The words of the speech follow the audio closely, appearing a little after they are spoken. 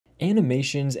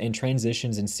Animations and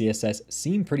transitions in CSS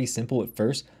seem pretty simple at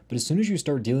first, but as soon as you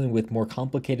start dealing with more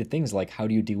complicated things like how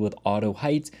do you deal with auto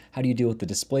heights, how do you deal with the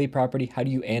display property, how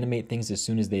do you animate things as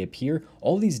soon as they appear,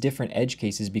 all these different edge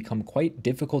cases become quite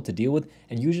difficult to deal with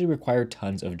and usually require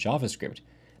tons of JavaScript.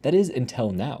 That is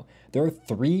until now. There are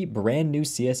 3 brand new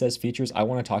CSS features I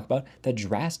want to talk about that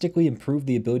drastically improve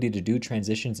the ability to do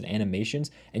transitions and animations,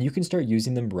 and you can start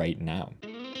using them right now.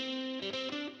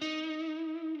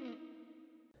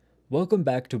 Welcome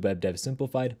back to Web Dev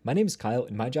Simplified. My name is Kyle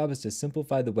and my job is to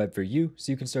simplify the web for you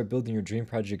so you can start building your dream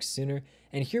projects sooner.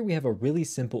 And here we have a really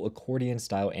simple accordion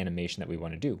style animation that we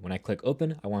want to do. When I click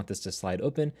open, I want this to slide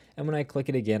open, and when I click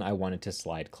it again, I want it to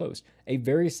slide closed. A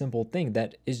very simple thing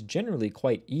that is generally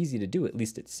quite easy to do, at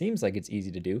least it seems like it's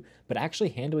easy to do, but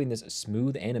actually handling this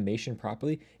smooth animation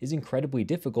properly is incredibly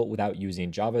difficult without using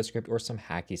JavaScript or some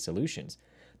hacky solutions.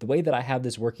 The way that I have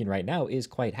this working right now is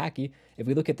quite hacky. If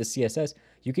we look at the CSS,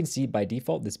 you can see by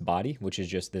default this body, which is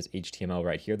just this HTML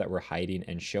right here that we're hiding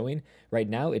and showing. Right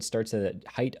now it starts at a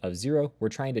height of 0. We're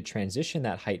trying to transition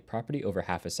that height property over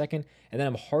half a second, and then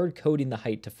I'm hard coding the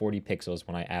height to 40 pixels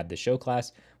when I add the show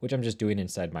class, which I'm just doing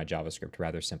inside my JavaScript,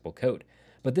 rather simple code.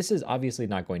 But this is obviously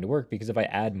not going to work because if I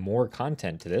add more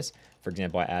content to this, for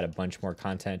example, I add a bunch more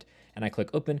content and I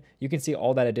click open, you can see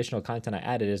all that additional content I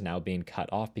added is now being cut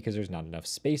off because there's not enough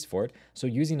space for it. So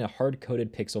using a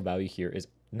hard-coded pixel value here is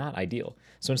not ideal.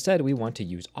 So instead, we want to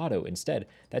use auto instead.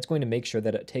 That's going to make sure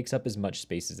that it takes up as much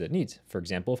space as it needs. For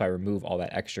example, if I remove all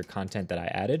that extra content that I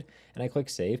added and I click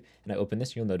save and I open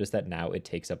this, you'll notice that now it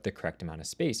takes up the correct amount of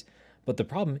space. But the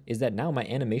problem is that now my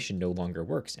animation no longer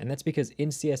works, and that's because in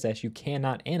CSS you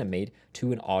cannot animate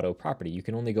to an auto property. You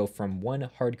can only go from one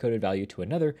hard-coded value to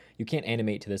another. You can't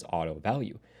animate to this auto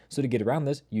value. So to get around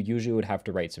this, you usually would have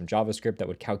to write some JavaScript that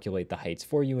would calculate the heights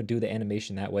for you and do the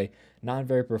animation that way. Not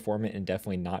very performant and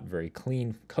definitely not very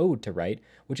clean code to write,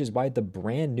 which is why the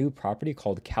brand new property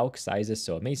called calc-size is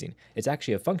so amazing. It's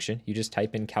actually a function. You just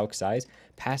type in calc-size,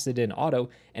 pass it in auto,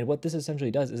 and what this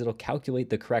essentially does is it'll calculate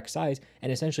the correct size and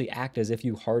essentially act as if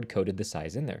you hard-coded the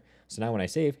size in there. So now when I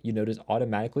save, you notice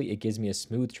automatically it gives me a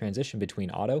smooth transition between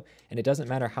auto, and it doesn't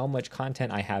matter how much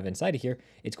content I have inside of here,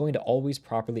 it's going to always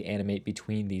properly animate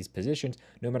between these positions,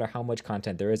 no matter how much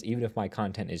content there is. Even if my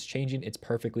content is changing, it's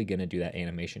perfectly going to do that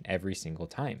animation every single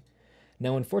time.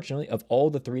 Now, unfortunately, of all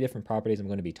the 3 different properties I'm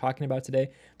going to be talking about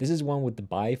today, this is one with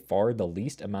by far the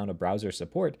least amount of browser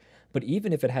support. But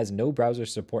even if it has no browser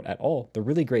support at all, the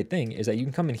really great thing is that you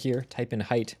can come in here, type in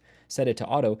height, set it to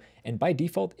auto, and by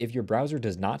default, if your browser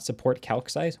does not support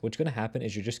calc-size, what's going to happen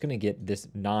is you're just going to get this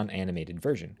non-animated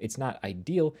version. It's not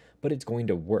ideal, but it's going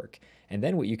to work. And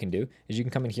then what you can do is you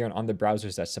can come in here and on the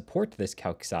browsers that support this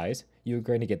calc-size, you're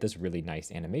going to get this really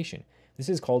nice animation. This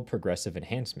is called progressive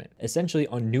enhancement. Essentially,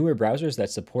 on newer browsers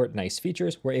that support nice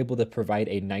features, we're able to provide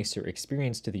a nicer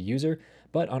experience to the user,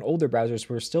 but on older browsers,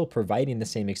 we're still providing the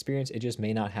same experience. It just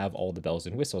may not have all the bells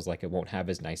and whistles, like it won't have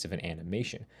as nice of an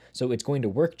animation. So it's going to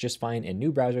work just fine in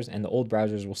new browsers, and the old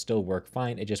browsers will still work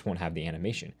fine. It just won't have the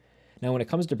animation. Now, when it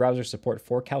comes to browser support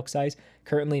for calc-size,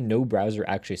 currently no browser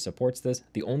actually supports this.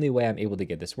 The only way I'm able to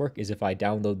get this work is if I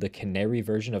download the Canary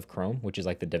version of Chrome, which is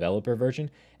like the developer version,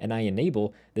 and I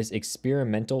enable this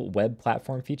experimental web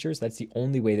platform features. That's the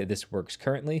only way that this works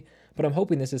currently, but I'm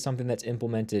hoping this is something that's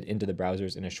implemented into the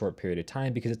browsers in a short period of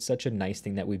time because it's such a nice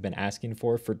thing that we've been asking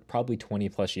for probably 20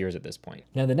 plus years at this point.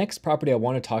 Now, the next property I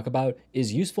want to talk about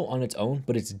is useful on its own,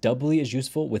 but it's doubly as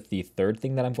useful with the third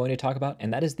thing that I'm going to talk about,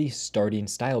 and that is the starting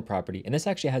style property. And this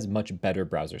actually has much better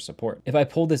browser support. If I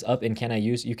pull this up in Can I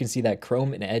Use, you can see that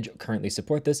Chrome and Edge currently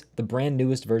support this. The brand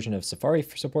newest version of Safari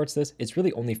supports this. It's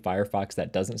really only Firefox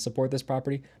that doesn't support this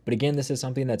property. But again, this is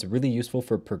something that's really useful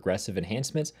for progressive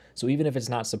enhancements. So even if it's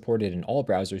not supported in all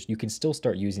browsers, you can still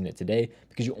start using it today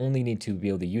because you only need to be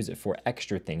able to use it for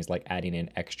extra things like adding in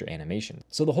extra animation.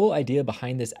 So the whole idea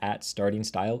behind this @starting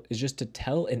style is just to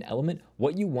tell an element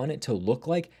what you want it to look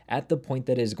like at the point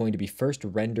that it is going to be first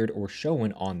rendered or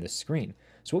shown on the screen.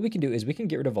 So what we can do is we can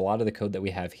get rid of a lot of the code that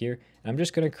we have here. And I'm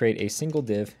just going to create a single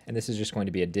div, and this is just going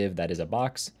to be a div that is a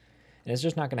box, and it's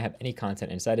just not going to have any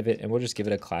content inside of it, and we'll just give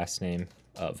it a class name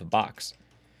of box.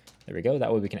 There we go.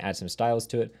 That way we can add some styles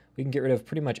to it. We can get rid of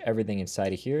pretty much everything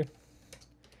inside of here.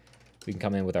 We can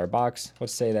come in with our box.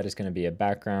 Let's say that is going to be a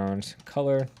background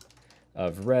color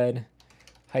of red.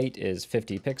 Height is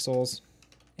 50 pixels,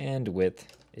 and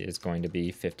width is going to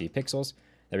be 50 pixels.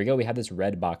 There we go. We have this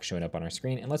red box showing up on our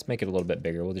screen, and let's make it a little bit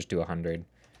bigger. We'll just do 100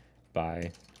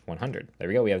 by 100. There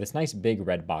we go. We have this nice big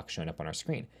red box showing up on our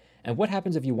screen. And what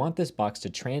happens if you want this box to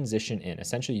transition in?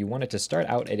 Essentially, you want it to start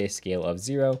out at a scale of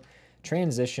 0,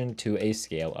 transition to a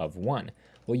scale of 1.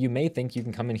 Well, you may think you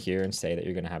can come in here and say that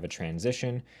you're going to have a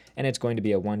transition, and it's going to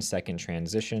be a 1 second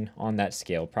transition on that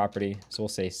scale property. So we'll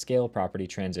say scale property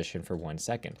transition for 1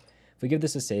 second. If we give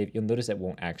this a save, you'll notice it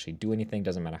won't actually do anything.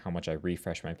 Doesn't matter how much I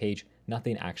refresh my page,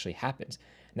 nothing actually happens.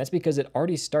 And that's because it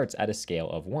already starts at a scale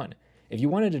of 1. If you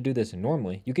wanted to do this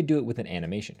normally, you could do it with an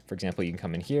animation. For example, you can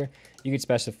come in here, you could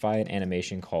specify an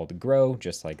animation called grow,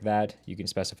 just like that. You can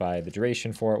specify the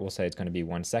duration for it. We'll say it's going to be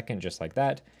 1 second, just like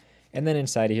that. And then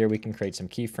inside of here, we can create some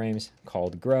keyframes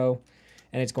called grow,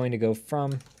 and it's going to go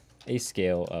from a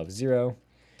scale of 0,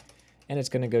 and it's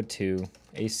going to go to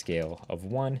a scale of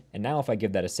 1. And now if I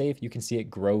give that a save, you can see it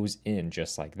grows in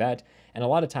just like that. And a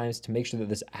lot of times, to make sure that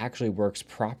this actually works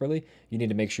properly, you need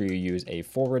to make sure you use a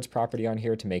forwards property on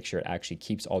here to make sure it actually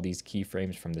keeps all these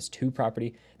keyframes from this to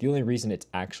property. The only reason it's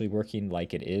actually working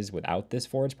like it is without this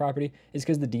forwards property is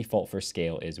because the default for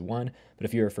scale is 1. But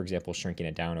if you were, for example, shrinking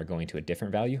it down or going to a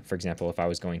different value, for example, if I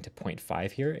was going to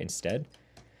 0.5 here instead,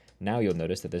 now you'll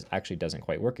notice that this actually doesn't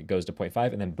quite work. It goes to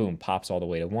 0.5 and then boom, pops all the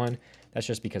way to 1. That's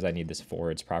just because I need this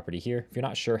forwards property here. If you're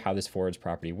not sure how this forwards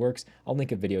property works, I'll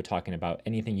link a video talking about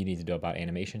anything you need to know about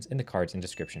animations in the cards and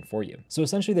description for you. So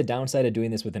essentially the downside of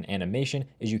doing this with an animation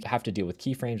is you have to deal with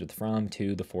keyframes with from,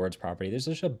 to, the forwards property. There's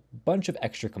just a bunch of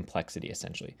extra complexity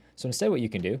essentially. So instead what you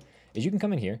can do is you can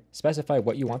come in here, specify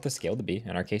what you want the scale to be.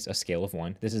 In our case, a scale of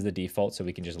 1. This is the default, so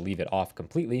we can just leave it off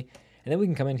completely. And then we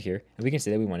can come in here and we can say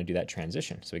that we want to do that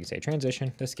transition. So we can say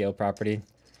transition, the scale property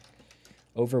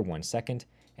over 1 second.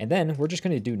 And then we're just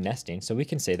going to do nesting. So we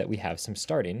can say that we have some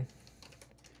starting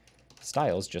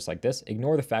styles just like this.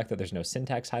 Ignore the fact that there's no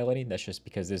syntax highlighting. That's just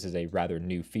because this is a rather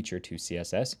new feature to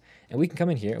CSS. And we can come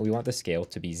in here and we want the scale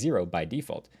to be 0 by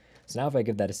default. So now if I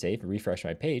give that a save, refresh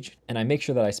my page, and I make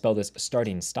sure that I spell this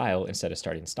starting style instead of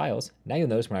starting styles, now you'll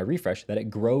notice when I refresh that it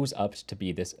grows up to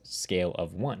be this scale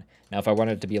of 1. Now if I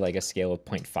wanted it to be like a scale of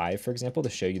 0.5, for example, to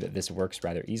show you that this works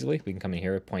rather easily, we can come in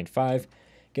here at 0.5,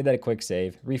 give that a quick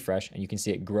save, refresh, and you can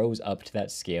see it grows up to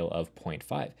that scale of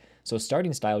 0.5. So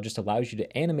starting style just allows you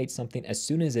to animate something as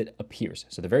soon as it appears.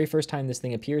 So the very first time this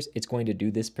thing appears, it's going to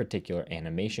do this particular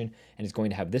animation, and it's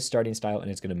going to have this starting style, and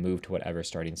it's going to move to whatever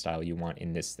starting style you want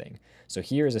in this thing. So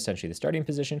here is essentially the starting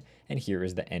position, and here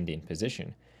is the ending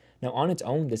position. Now on its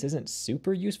own, this isn't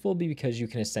super useful because you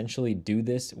can essentially do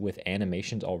this with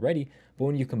animations already, but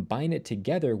when you combine it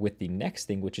together with the next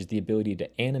thing, which is the ability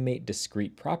to animate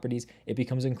discrete properties, it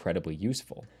becomes incredibly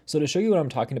useful. So to show you what I'm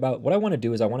talking about, what I want to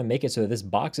do is I want to make it so that this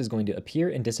box is going to appear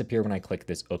and disappear when I click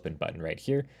this open button right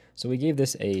here. So we gave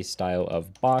this a style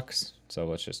of box. So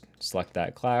let's just select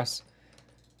that class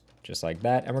just like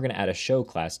that. And we're going to add a show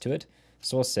class to it.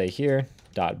 So we'll say here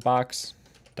 .box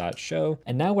 .show.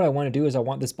 And now what I want to do is I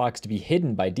want this box to be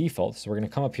hidden by default. So we're going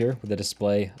to come up here with a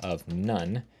display of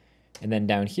none. And then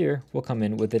down here, we'll come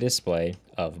in with a display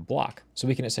of block. So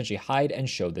we can essentially hide and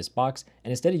show this box. And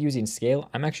instead of using scale,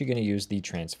 I'm actually going to use the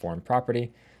transform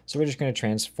property. So we're just going to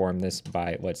transform this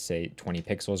by, let's say, 20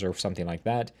 pixels or something like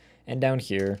that. And down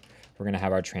here, we're going to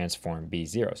have our transform be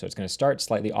 0. So it's going to start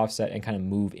slightly offset and kind of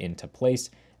move into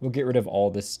place. We'll get rid of all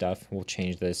this stuff. We'll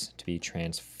change this to be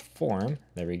transform.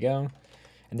 There we go.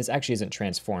 And this actually isn't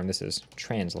transform, this is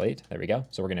translate. There we go.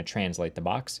 So we're going to translate the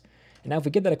box. And now if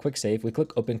we give that a quick save, we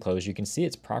click open close, you can see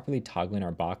it's properly toggling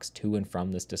our box to and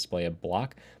from this display of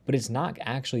block, but it's not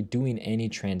actually doing any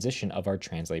transition of our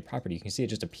translate property. You can see it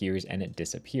just appears and it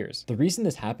disappears. The reason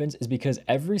this happens is because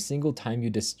every single time you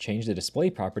change the display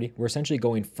property, we're essentially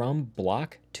going from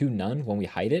block to none when we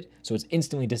hide it. So it's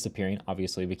instantly disappearing.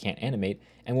 Obviously we can't animate.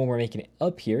 And when we're making it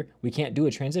up here, we can't do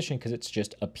a transition because it's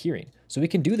just appearing. So we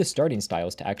can do the starting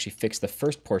styles to actually fix the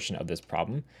first portion of this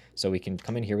problem. So we can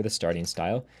come in here with a starting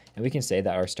style, and we can say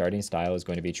that our starting style is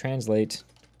going to be translate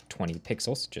 20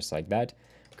 pixels, just like that.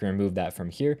 We can remove that from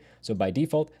here. So by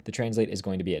default, the translate is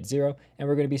going to be at 0, and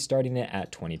we're going to be starting it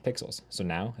at 20 pixels. So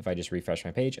now if I just refresh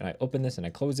my page and I open this and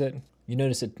I close it, you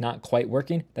notice it's not quite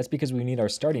working. That's because we need our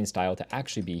starting style to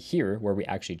actually be here where we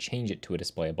actually change it to a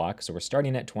display block. So we're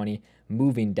starting at 20,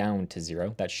 moving down to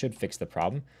 0. That should fix the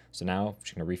problem. So now I'm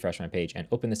just going to refresh my page and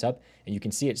open this up, and you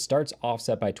can see it starts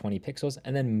offset by 20 pixels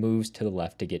and then moves to the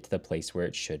left to get to the place where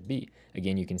it should be.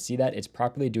 Again, you can see that it's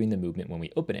properly doing the movement when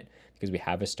we open it because we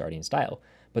have a starting style.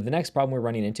 But the next problem we're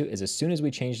running into is as soon as we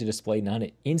change the display none,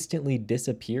 it instantly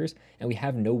disappears and we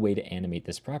have no way to animate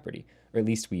this property. Or at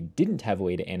least we didn't have a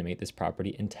way to animate this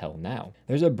property until now.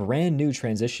 There's a brand new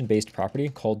transition-based property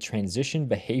called transition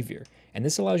behavior. And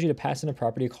this allows you to pass in a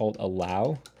property called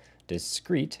allow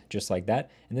discrete, just like that,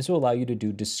 and this will allow you to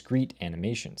do discrete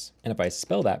animations. And if I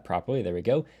spell that properly, there we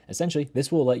go, essentially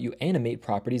this will let you animate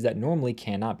properties that normally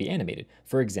cannot be animated.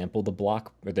 For example, the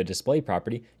block or the display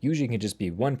property usually can just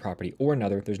be one property or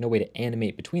another. There's no way to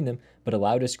animate between them, but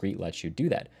allow discrete lets you do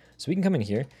that. So we can come in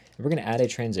here and we're going to add a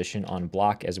transition on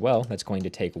block as well. That's going to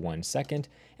take 1 second,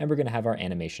 and we're going to have our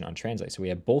animation on translate. So we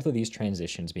have both of these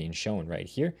transitions being shown right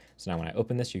here. So now when I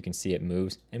open this, you can see it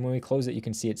moves, and when we close it, you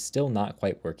can see it's still not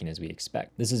quite working as we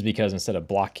expect. This is because instead of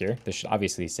block here, this should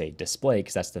obviously say display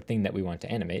because that's the thing that we want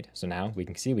to animate. So now we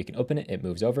can see we can open it, it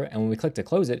moves over, and when we click to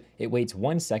close it, it waits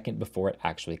 1 second before it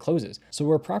actually closes. So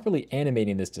we're properly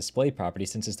animating this display property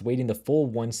since it's waiting the full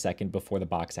 1 second before the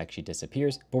box actually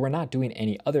disappears, but we're not doing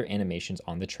any other animations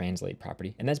on the translate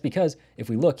property. And that's because if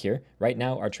we look here, right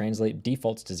now our translate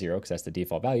defaults to 0 because that's the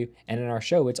default value, and in our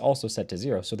show it's also set to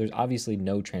 0, so there's obviously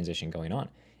no transition going on.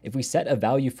 If we set a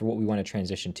value for what we want to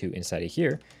transition to inside of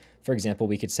here, for example,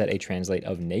 we could set a translate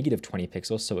of -20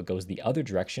 pixels so it goes the other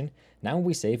direction. Now when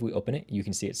we save, we open it, you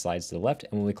can see it slides to the left,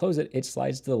 and when we close it, it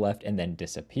slides to the left and then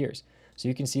disappears. So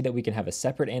you can see that we can have a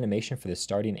separate animation for the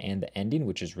starting and the ending,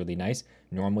 which is really nice.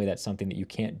 Normally that's something that you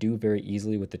can't do very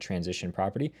easily with the transition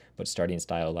property, but starting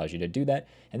style allows you to do that.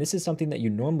 And this is something that you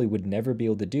normally would never be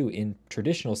able to do in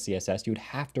traditional CSS. You would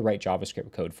have to write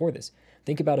JavaScript code for this.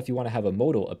 Think about if you want to have a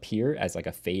modal appear as like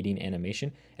a fading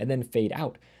animation and then fade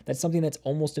out. That's something that's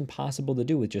almost impossible to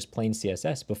do with just plain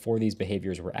CSS before these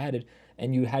behaviors were added,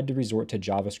 and you had to resort to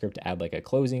JavaScript to add like a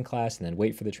closing class and then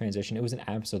wait for the transition. It was an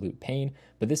absolute pain,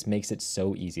 but this makes it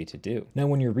so easy to do. Now,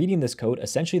 when you're reading this code,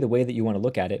 essentially the way that you want to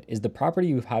look at it is the property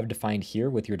you have defined here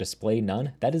with your display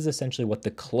none. That is essentially what the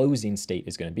closing state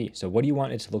is going to be. So what do you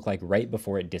want it to look like right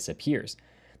before it disappears?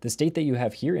 The state that you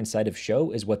have here inside of show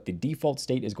is what the default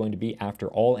state is going to be after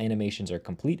all animations are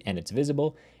complete and it's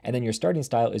visible. And then your starting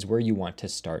style is where you want to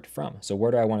start from. So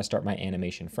where do I want to start my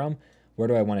animation from? Where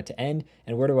do I want it to end?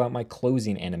 And where do I want my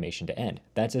closing animation to end?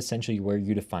 That's essentially where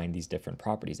you define these different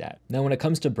properties at. Now, when it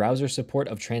comes to browser support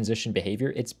of transition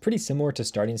behavior, it's pretty similar to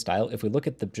starting style. If we look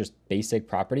at the just basic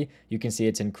property, you can see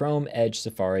it's in Chrome, Edge,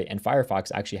 Safari, and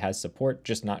Firefox actually has support,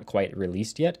 just not quite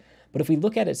released yet. But if we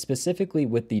look at it specifically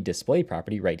with the display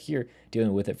property right here,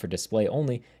 dealing with it for display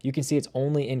only, you can see it's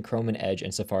only in Chrome and Edge,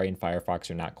 and Safari and Firefox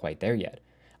are not quite there yet.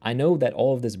 I know that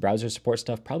all of this browser support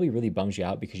stuff probably really bums you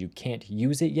out because you can't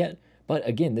use it yet, but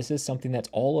again, this is something that's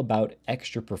all about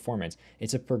extra performance.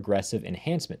 It's a progressive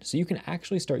enhancement. So you can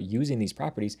actually start using these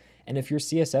properties. And if your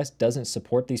CSS doesn't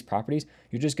support these properties,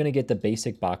 you're just going to get the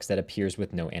basic box that appears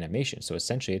with no animation. So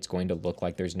essentially it's going to look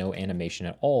like there's no animation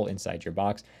at all inside your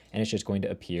box, and it's just going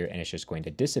to appear and it's just going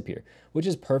to disappear, which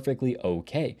is perfectly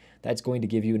okay. That's going to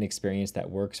give you an experience that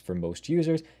works for most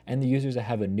users, and the users that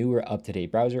have a newer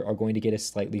up-to-date browser are going to get a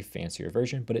slightly fancier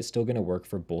version, but it's still going to work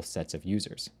for both sets of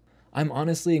users. I'm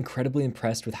honestly incredibly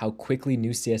impressed with how quickly new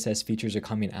CSS features are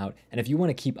coming out, and if you want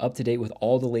to keep up to date with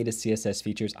all the latest CSS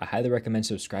features, I highly recommend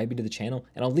subscribing to the channel,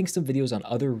 and I'll link some videos on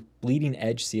other bleeding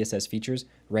edge CSS features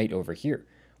right over here.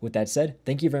 With that said,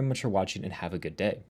 thank you very much for watching and have a good day.